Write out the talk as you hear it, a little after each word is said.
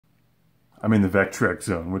I'm in the Vectrex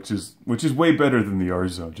zone, which is way better than the R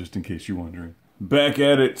zone, just in case you're wondering. Back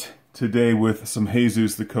at it today with some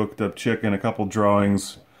Heyzoos, the Coked Up Chicken, a couple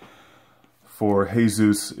drawings for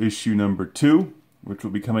Heyzoos issue number 2, which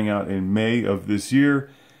will be coming out in May of this year,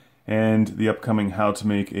 and the upcoming How to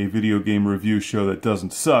Make a Video Game Review Show That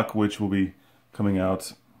Doesn't Suck, which will be coming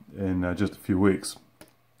out in just a few weeks.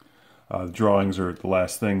 The drawings are the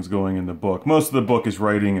last things going in the book. Most of the book is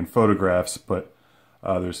writing and photographs, but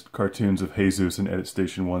there's cartoons of Heyzoos and Edit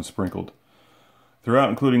Station 1 sprinkled throughout,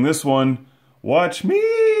 including this one. Watch me!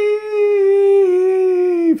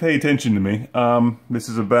 Pay attention to me. This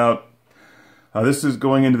is about... this is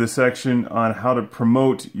going into the section on how to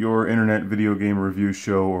promote your internet video game review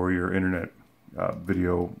show or your internet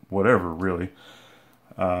video whatever, really.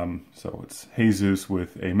 So it's Heyzoos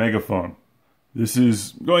with a megaphone. This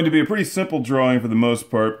is going to be a pretty simple drawing for the most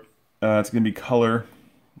part. It's going to be color,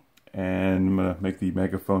 and I'm going to make the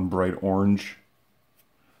megaphone bright orange,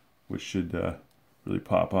 which should really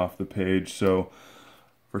pop off the page. So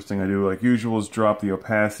first thing I do, like usual, is drop the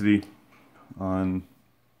opacity on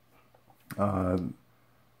the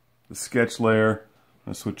sketch layer. I'm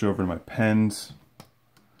going to switch over to my pens.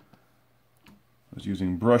 I was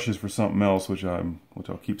using brushes for something else, which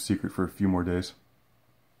I'll keep secret for a few more days.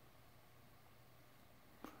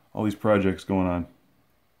 All these projects going on.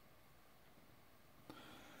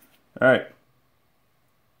 Alright.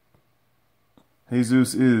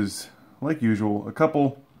 Heyzoos is, like usual, a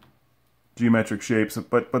couple geometric shapes,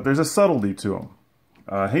 but there's a subtlety to them.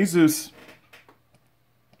 Heyzoos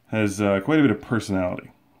has quite a bit of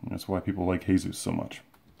personality. That's why people like Heyzoos so much.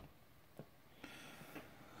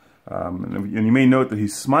 And you may note that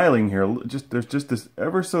he's smiling here. There's just this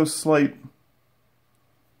ever so slight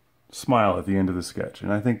smile at the end of the sketch,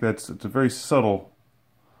 and I think it's a very subtle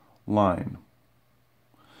line.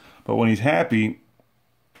 But when he's happy,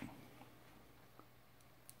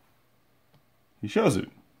 he shows it.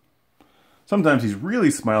 Sometimes he's really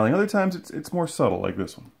smiling, other times it's more subtle, like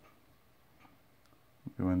this one.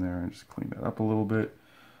 Go in there and just clean that up a little bit.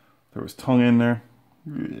 Throw his tongue in there.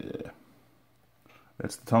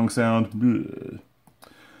 That's the tongue sound.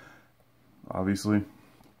 Obviously.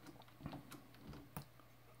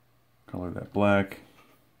 Color that black.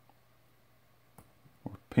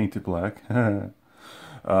 Or paint it black.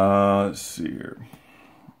 Let's see here.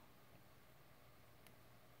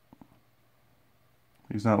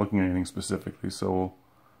 He's not looking at anything specifically, so we'll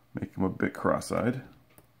make him a bit cross-eyed.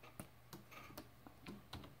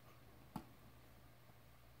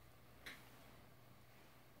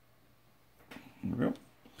 There we go.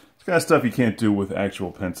 It's kind of stuff you can't do with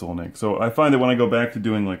actual pencil and ink. So I find that when I go back to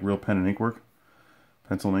doing like real pen and ink work,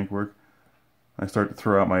 pencil and ink work, I start to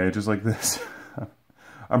throw out my edges like this.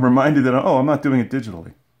 I'm reminded that, oh, I'm not doing it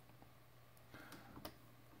digitally.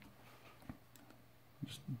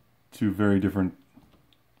 Just two very different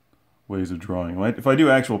ways of drawing. If I do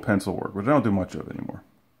actual pencil work, which I don't do much of anymore,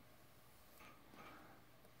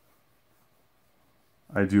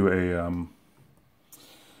 I do a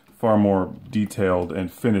far more detailed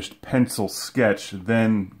and finished pencil sketch,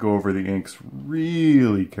 then go over the inks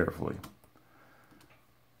really carefully.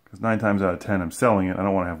 Because 9 times out of 10 I'm selling it, I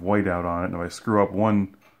don't want to have white out on it, and if I screw up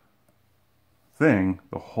one thing,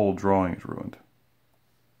 the whole drawing is ruined.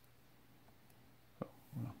 So,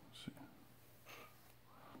 let's see.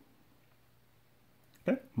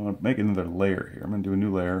 Okay, I'm going to make another layer here. I'm going to do a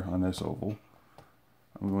new layer on this oval.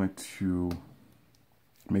 I'm going to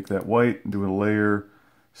make that white, do a layer,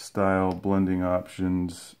 style, blending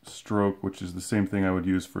options, stroke, which is the same thing I would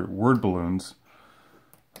use for word balloons.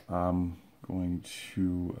 Going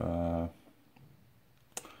to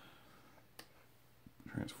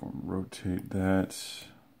transform, rotate that,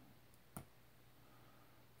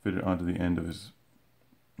 fit it onto the end of his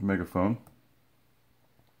megaphone.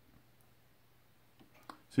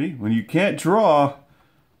 See, when you can't draw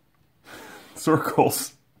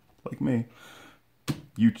circles, like me,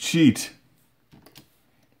 you cheat.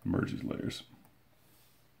 Merge these layers.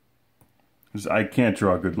 I can't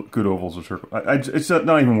draw good ovals or circles. It's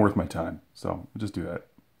not even worth my time, so I'll just do that.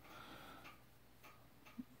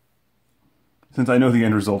 Since I know the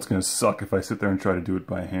end result's going to suck if I sit there and try to do it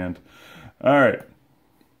by hand. Alright.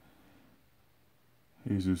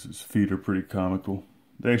 Heyzoos' feet are pretty comical.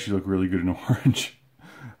 They actually look really good in orange.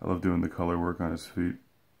 I love doing the color work on his feet.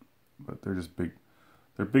 But they're just big.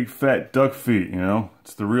 They're big fat duck feet, you know?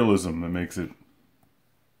 It's the realism that makes it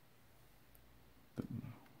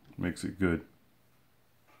good.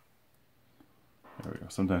 There we go.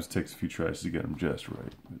 Sometimes it takes a few tries to get them just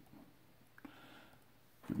right.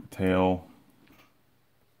 Give him a tail.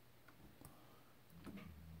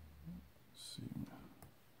 Let's see.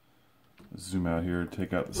 zoom out here,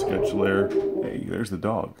 take out the sketch layer. Hey, there's the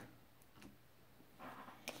dog.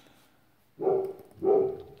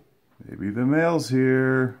 Maybe the mail's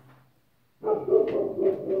here.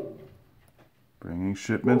 Bringing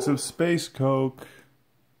shipments of space coke.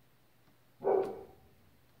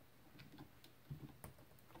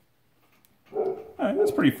 Alright,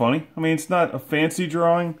 that's pretty funny. I mean, it's not a fancy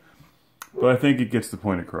drawing, but I think it gets the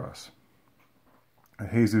point across.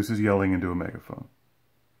 Heyzoos is yelling into a megaphone.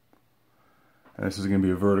 And this is going to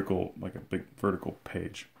be a vertical, like a big vertical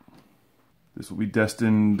page. This will be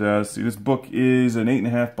destined, see, this book is an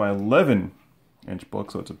 8.5 by 11 inch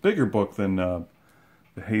book, so it's a bigger book than the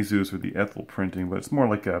Heyzoos with the Ethel printing, but it's more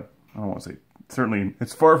like a, I don't want to say, certainly,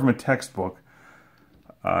 it's far from a textbook.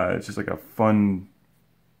 It's just like a fun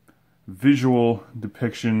visual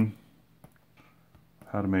depiction of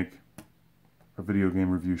how to make a video game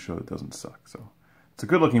review show that doesn't suck. So it's a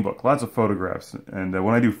good looking book, lots of photographs, and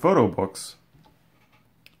when I do photo books,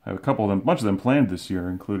 I have a couple of them, a bunch of them planned this year,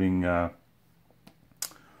 including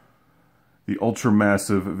the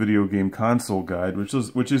ultra-massive video game console guide, which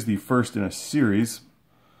is the first in a series.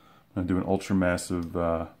 I'm going to do an ultra-massive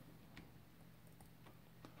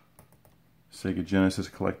Sega Genesis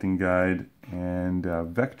collecting guide, and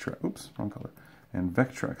Vectrex. Oops, wrong color. And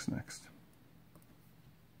Vectrex next.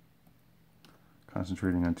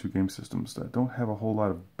 Concentrating on 2 game systems that don't have a whole lot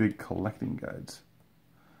of big collecting guides.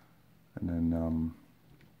 And then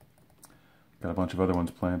got a bunch of other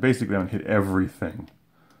ones planned. Basically, I'm going to hit everything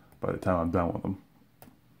by the time I'm done with them.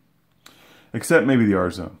 Except maybe the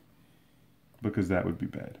R-Zone, because that would be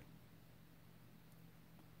bad.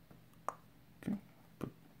 Okay, but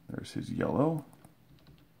there's his yellow.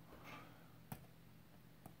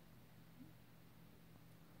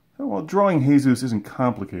 So, well, drawing Heyzoos isn't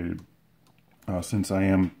complicated, since I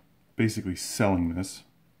am basically selling this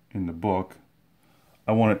in the book.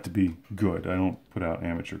 I want it to be good. I don't put out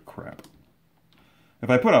amateur crap. If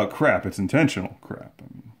I put out crap, it's intentional crap. I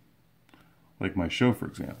mean, like my show, for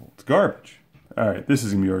example. It's garbage. Alright, this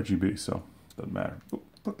is going to be RGB, so it doesn't matter. Oh,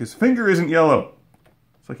 look, his finger isn't yellow.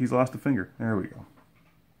 It's like he's lost a finger. There we go.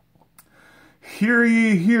 Hear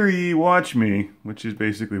ye, watch me, which is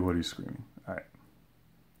basically what he's screaming. Alright.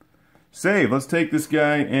 Save. Let's take this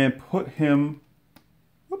guy and put him,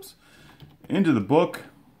 whoops, into the book.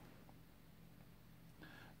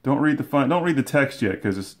 Don't read the text yet,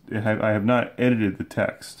 because I have not edited the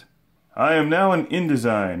text. I am now in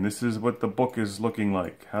InDesign. This is what the book is looking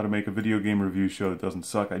like. How to make a video game review show that doesn't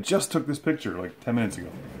suck. I just took this picture like 10 minutes ago.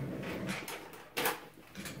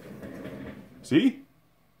 See?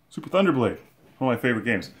 Super Thunderblade. One of my favorite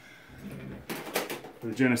games. For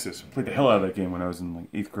the Genesis. Played the hell out of that game when I was in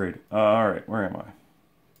like 8th grade. Alright, where am I?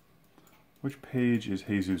 Which page is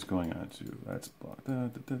Heyzoos going on to? That's blocked.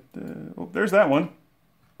 Oh, there's that one.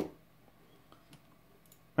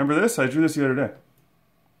 Remember this? I drew this the other day.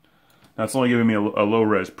 Now it's only giving me a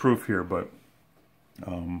low-res proof here, but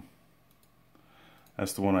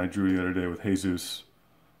that's the one I drew the other day with Heyzoos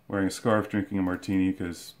wearing a scarf, drinking a martini,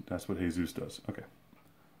 because that's what Heyzoos does. Okay.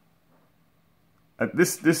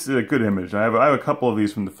 This is a good image. I have a couple of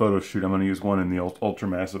these from the photo shoot. I'm going to use one in the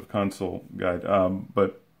ultra-massive console guide,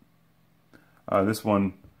 but this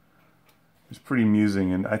one is pretty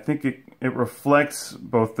amusing, and I think it reflects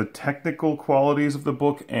both the technical qualities of the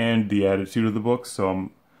book and the attitude of the book, so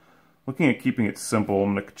I'm looking at keeping it simple.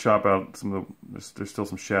 I'm going to chop out some of the, there's still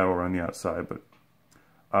some shadow around the outside, but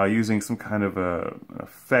using some kind of an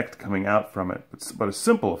effect coming out from it, but a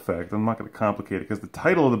simple effect. I'm not going to complicate it, because the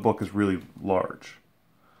title of the book is really large.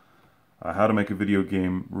 How to make a video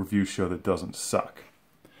game review show that doesn't suck.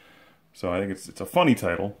 So I think it's a funny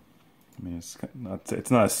title. I mean,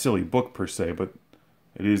 it's not a silly book per se, but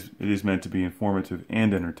it is meant to be informative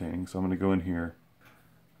and entertaining. So I'm going to go in here.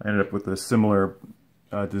 I ended up with a similar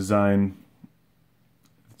design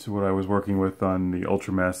to what I was working with on the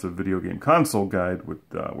ultra-massive video game console guide, with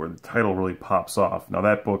where the title really pops off. Now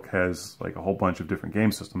that book has like a whole bunch of different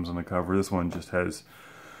game systems on the cover. This one just has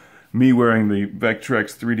me wearing the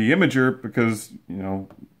Vectrex 3D imager, because, you know,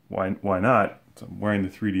 why not? So I'm wearing the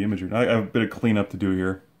 3D imager. I have a bit of cleanup to do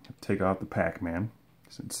here. Take out the Pac-Man,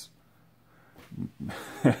 since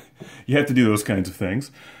you have to do those kinds of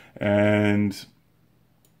things. And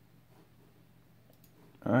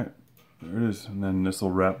alright, there it is. And then this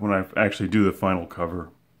will wrap, when I actually do the final cover,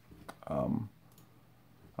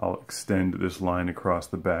 I'll extend this line across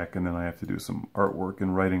the back, and then I have to do some artwork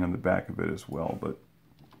and writing on the back of it as well. But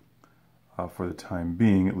for the time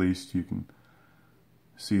being, at least, you can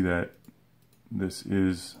see that this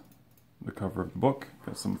is the cover of the book.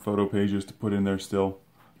 Got some photo pages to put in there still.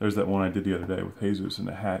 There's that one I did the other day with Heyzoos in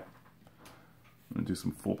the hat. I'm going to do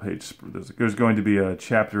some full page. There's going to be a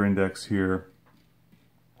chapter index here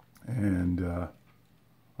and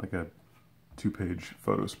like a 2-page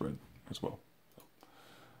photo spread as well.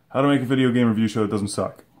 How to make a video game review show that doesn't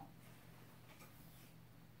suck.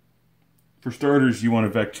 For starters, you want a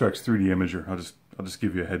Vectrex 3D imager. I'll just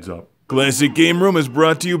give you a heads up. Classic Game Room is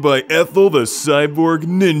brought to you by Ethel the Cyborg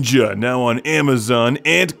Ninja, now on Amazon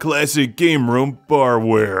and Classic Game Room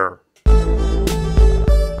Barware.